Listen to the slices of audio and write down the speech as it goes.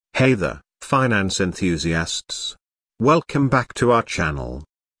Hey there, finance enthusiasts. Welcome back to our channel.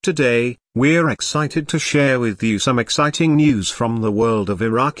 Today, we're excited to share with you some exciting news from the world of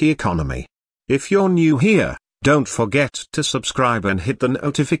Iraqi economy. If you're new here, don't forget to subscribe and hit the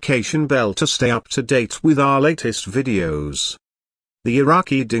notification bell to stay up to date with our latest videos. The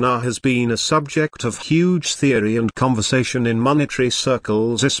Iraqi dinar has been a subject of huge theory and conversation in monetary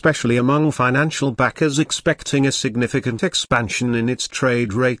circles, especially among financial backers expecting a significant expansion in its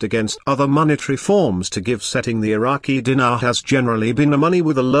trade rate against other monetary forms to give setting. The Iraqi dinar has generally been a money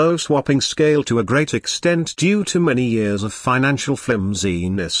with a low swapping scale to a great extent due to many years of financial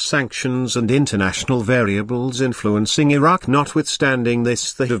flimsiness, sanctions and international variables influencing Iraq. Notwithstanding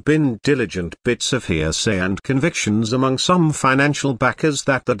this, there have been diligent bits of hearsay and convictions among some financial backers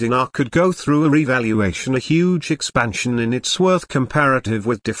that the dinar could go through a revaluation, a huge expansion in its worth comparative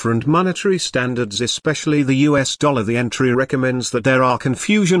with different monetary standards, especially the US dollar. The entry recommends that there are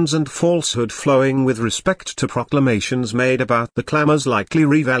confusions and falsehood flowing with respect to proclamations made about the clamor's likely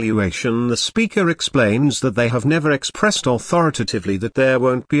revaluation. The speaker explains that they have never expressed authoritatively that there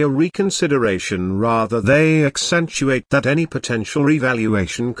won't be a reconsideration, rather they accentuate that any potential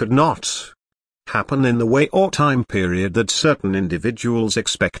revaluation could not happen in the way or time period that certain individuals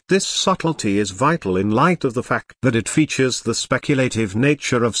expect. This subtlety is vital in light of the fact that it features the speculative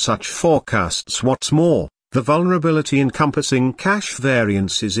nature of such forecasts. What's more, the vulnerability encompassing cash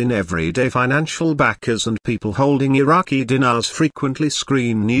variances in everyday financial backers and people holding Iraqi dinars frequently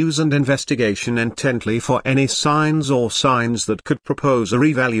screen news and investigation intently for any signs that could propose a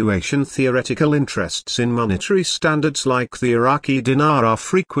revaluation. Theoretical interests in monetary standards like the Iraqi dinar are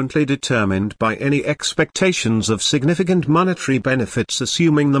frequently determined by any expectations of significant monetary benefits,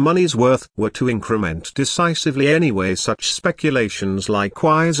 assuming the money's worth were to increment decisively anyway. Such speculations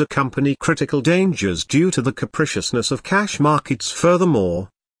likewise accompany critical dangers due to the capriciousness of cash markets. Furthermore,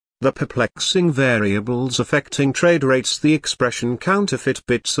 the perplexing variables affecting trade rates. The expression counterfeit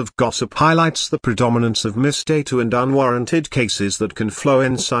bits of gossip highlights the predominance of misdata and unwarranted cases that can flow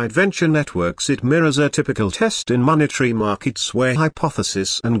inside venture networks. It mirrors a typical test in monetary markets where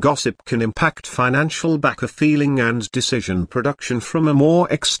hypothesis and gossip can impact financial backer feeling and decision production. From a more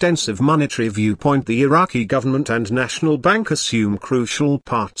extensive monetary viewpoint, the Iraqi government and national bank assume crucial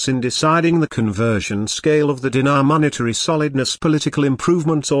parts in deciding the conversion scale of the dinar. Monetary solidness, political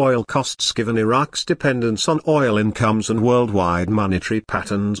improvements, oil costs, given Iraq's dependence on oil incomes and worldwide monetary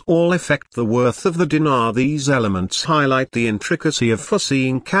patterns, all affect the worth of the dinar. These elements highlight the intricacy of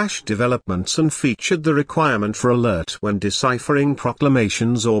foreseeing cash developments and featured the requirement for alert when deciphering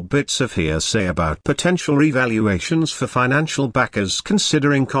proclamations or bits of hearsay about potential revaluations. For financial backers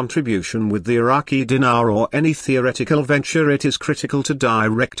considering contribution with the Iraqi dinar or any theoretical venture, it is critical to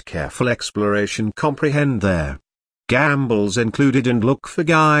direct careful exploration, comprehend their gambles included, and look for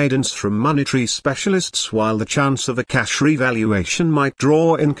guidance from monetary specialists. While the chance of a cash revaluation might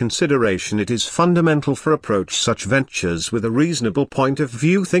draw in consideration, it is fundamental for approach such ventures with a reasonable point of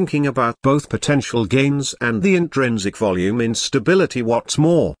view, thinking about both potential gains and the intrinsic volume instability. What's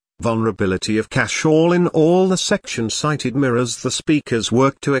more, vulnerability of cash. All in all, the section cited mirrors the speaker's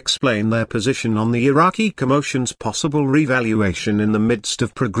work to explain their position on the Iraqi commotion's possible revaluation in the midst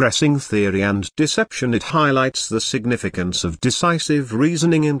of progressing theory and deception. It highlights the significance of decisive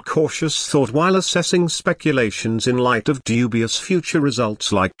reasoning and cautious thought while assessing speculations in light of dubious future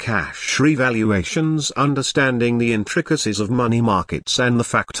results like cash revaluations. Understanding the intricacies of money markets and the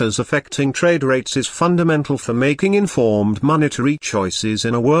factors affecting trade rates is fundamental for making informed monetary choices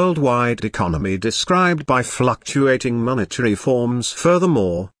in a worldwide economy described by fluctuating monetary forms.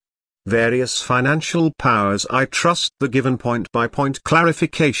 Furthermore, various financial powers I trust the given point-by-point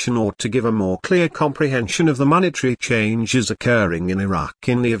clarification ought to give a more clear comprehension of the monetary changes occurring in Iraq.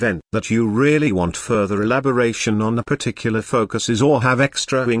 In the event that you really want further elaboration on the particular focuses or have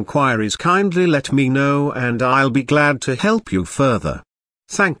extra inquiries, kindly let me know and I'll be glad to help you further.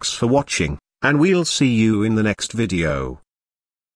 Thanks for watching, and we'll see you in the next video.